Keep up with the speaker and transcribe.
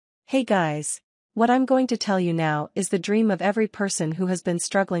Hey guys! What I'm going to tell you now is the dream of every person who has been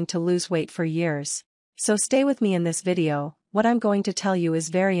struggling to lose weight for years. So stay with me in this video. What I'm going to tell you is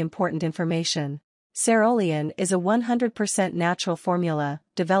very important information. SeroLean is a 100% natural formula,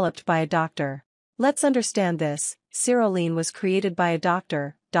 developed by a doctor. Let's understand this. SeroLean was created by a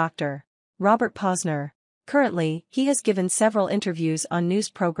doctor, Dr. Robert Posner. Currently, he has given several interviews on news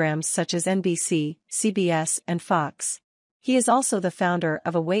programs such as NBC, CBS and FOX. He is also the founder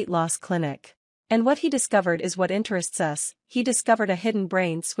of a weight loss clinic. And what he discovered is what interests us. He discovered a hidden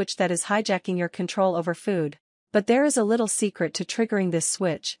brain switch that is hijacking your control over food. But there is a little secret to triggering this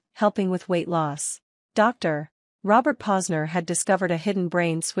switch, helping with weight loss. Dr. Robert Posner had discovered a hidden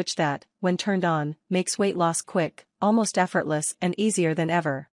brain switch that, when turned on, makes weight loss quick, almost effortless and easier than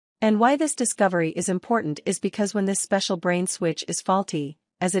ever. And why this discovery is important is because when this special brain switch is faulty,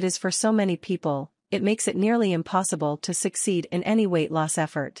 as it is for so many people, it makes it nearly impossible to succeed in any weight loss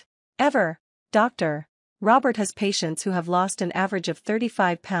effort. Dr. Robert has patients who have lost an average of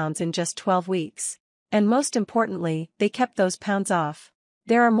 35 pounds in just 12 weeks. And most importantly, they kept those pounds off.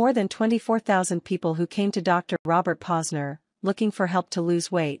 There are more than 24,000 people who came to Dr. Robert Posner, looking for help to lose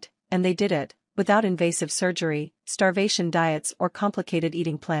weight, and they did it, without invasive surgery, starvation diets or complicated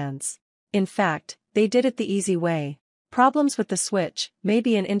eating plans. In fact, they did it the easy way. Problems with the switch may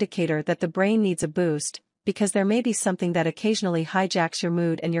be an indicator that the brain needs a boost, because there may be something that occasionally hijacks your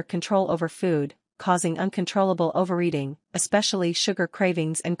mood and your control over food, causing uncontrollable overeating, especially sugar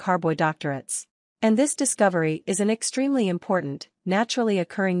cravings and carbohydrates. And this discovery is an extremely important, naturally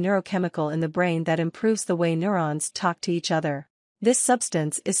occurring neurochemical in the brain that improves the way neurons talk to each other. This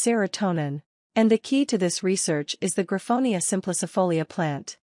substance is serotonin. And the key to this research is the Griffonia simplicifolia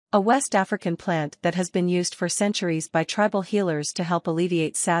plant. A West African plant that has been used for centuries by tribal healers to help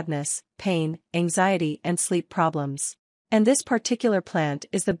alleviate sadness, pain, anxiety and sleep problems. And this particular plant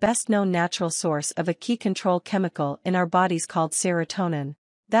is the best-known natural source of a key control chemical in our bodies called serotonin.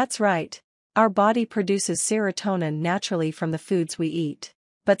 That's right. Our body produces serotonin naturally from the foods we eat.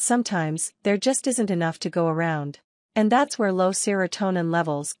 But sometimes, there just isn't enough to go around. And that's where low serotonin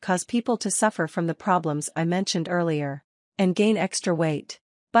levels cause people to suffer from the problems I mentioned earlier. And gain extra weight.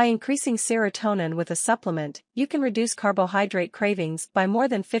 By increasing serotonin with a supplement, you can reduce carbohydrate cravings by more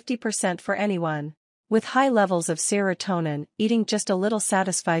than 50% for anyone. With high levels of serotonin, eating just a little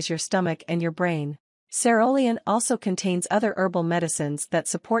satisfies your stomach and your brain. SeroLean also contains other herbal medicines that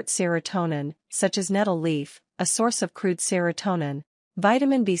support serotonin, such as nettle leaf, a source of crude serotonin.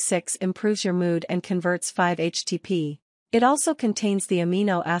 Vitamin B6 improves your mood and converts 5-HTP. It also contains the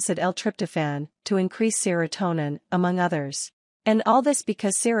amino acid L-tryptophan, to increase serotonin, among others. And all this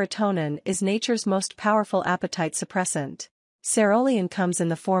because serotonin is nature's most powerful appetite suppressant. SeroLean comes in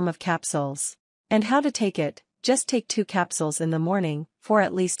the form of capsules. And how to take it? Just take 2 capsules in the morning, for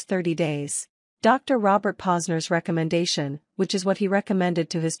at least 30 days. Dr. Robert Posner's recommendation, which is what he recommended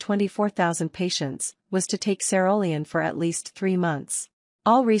to his 24,000 patients, was to take SeroLean for at least 3 months.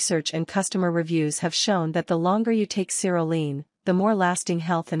 All research and customer reviews have shown that the longer you take SeroLean, the more lasting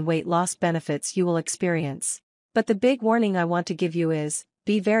health and weight loss benefits you will experience. But the big warning I want to give you is,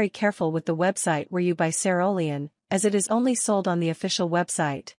 be very careful with the website where you buy SeroLean, as it is only sold on the official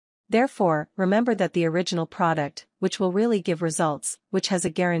website. Therefore, remember that the original product, which will really give results, which has a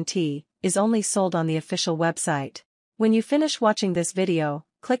guarantee, is only sold on the official website. When you finish watching this video,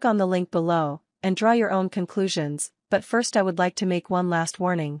 click on the link below, and draw your own conclusions, but first I would like to make one last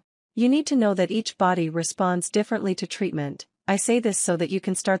warning. You need to know that each body responds differently to treatment. I say this so that you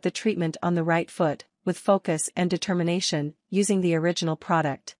can start the treatment on the right foot, with focus and determination, using the original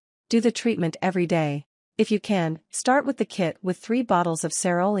product. Do the treatment every day. If you can, start with the kit with 3 bottles of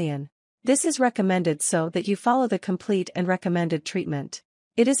SeroLean. This is recommended so that you follow the complete and recommended treatment.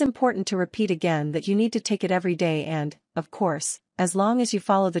 It is important to repeat again that you need to take it every day and, of course, as long as you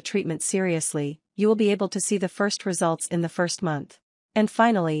follow the treatment seriously, you will be able to see the first results in the first month. And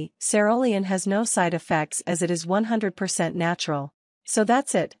finally, SeroLean has no side effects as it is 100% natural. So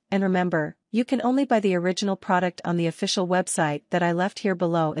that's it, and remember, you can only buy the original product on the official website that I left here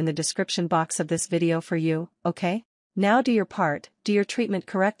below in the description box of this video for you, okay? Now do your part, do your treatment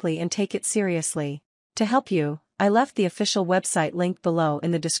correctly and take it seriously. To help you, I left the official website link below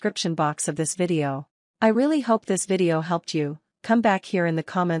in the description box of this video. I really hope this video helped you. Come back here in the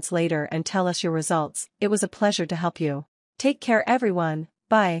comments later and tell us your results. It was a pleasure to help you. Take care everyone,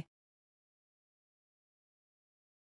 bye.